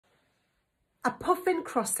A PUFFIN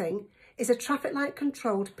crossing is a traffic light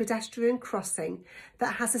controlled pedestrian crossing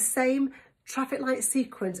that has the same traffic light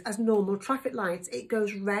sequence as normal traffic lights. It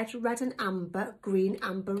goes red, red and amber, green,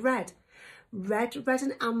 amber, red. Red, red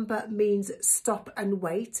and amber means stop and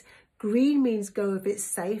wait. Green means go if it's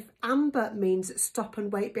safe. Amber means stop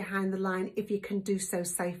and wait behind the line if you can do so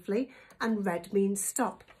safely. And red means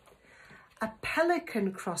stop. A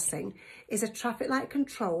PELICAN crossing is a traffic light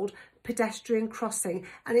controlled pedestrian crossing,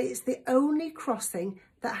 and it's the only crossing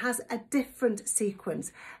that has a different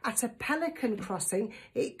sequence. At a PELICAN crossing,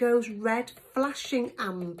 it goes red, flashing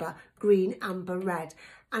amber, green, amber, red.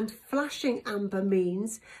 And flashing amber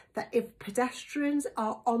means that if pedestrians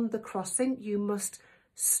are on the crossing, you must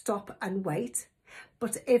stop and wait.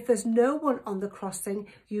 But if there's no one on the crossing,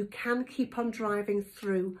 you can keep on driving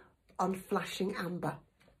through on flashing amber.